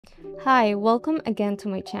Hi, welcome again to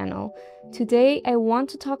my channel. Today I want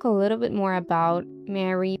to talk a little bit more about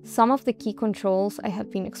Marey. Some of the key controls I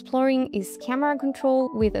have been exploring is camera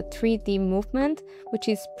control with a 3D movement, which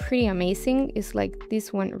is pretty amazing. It's like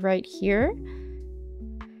this one right here.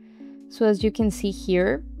 So as you can see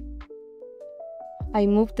here, I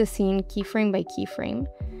moved the scene keyframe by keyframe,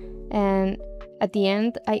 and at the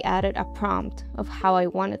end I added a prompt of how I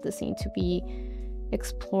wanted the scene to be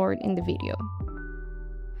explored in the video.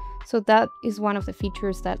 So that is one of the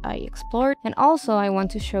features that I explored. And also I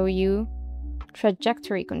want to show you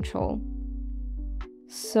trajectory control.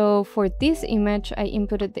 So for this image, I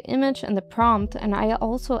inputted the image and the prompt, and I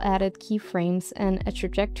also added keyframes and a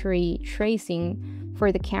trajectory tracing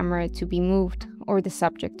for the camera to be moved or the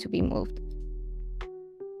subject to be moved.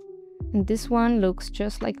 And this one looks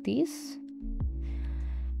just like this.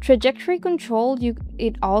 Trajectory control,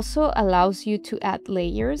 it also allows you to add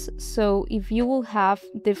layers. So if you will have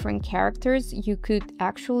different characters, you could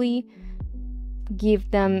actually give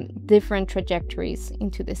them different trajectories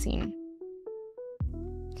into the scene.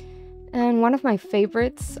 And one of my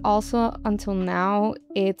favorites also until now,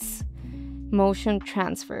 it's motion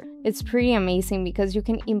transfer. It's pretty amazing because you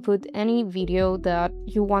can input any video that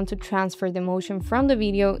you want to transfer the motion from the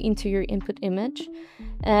video into your input image,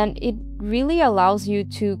 and it really allows you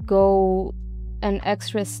to go an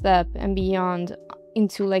extra step and beyond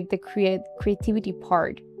into like the creativity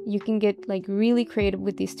part. You can get like really creative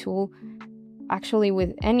with this tool, actually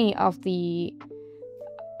with any of the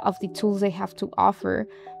tools they have to offer,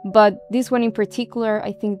 but this one in particular,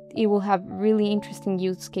 I think it will have really interesting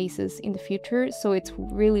use cases in the future, so it's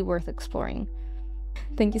really worth exploring.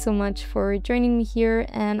 Thank you so much for joining me here,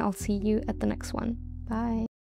 and I'll see you at the next one. Bye.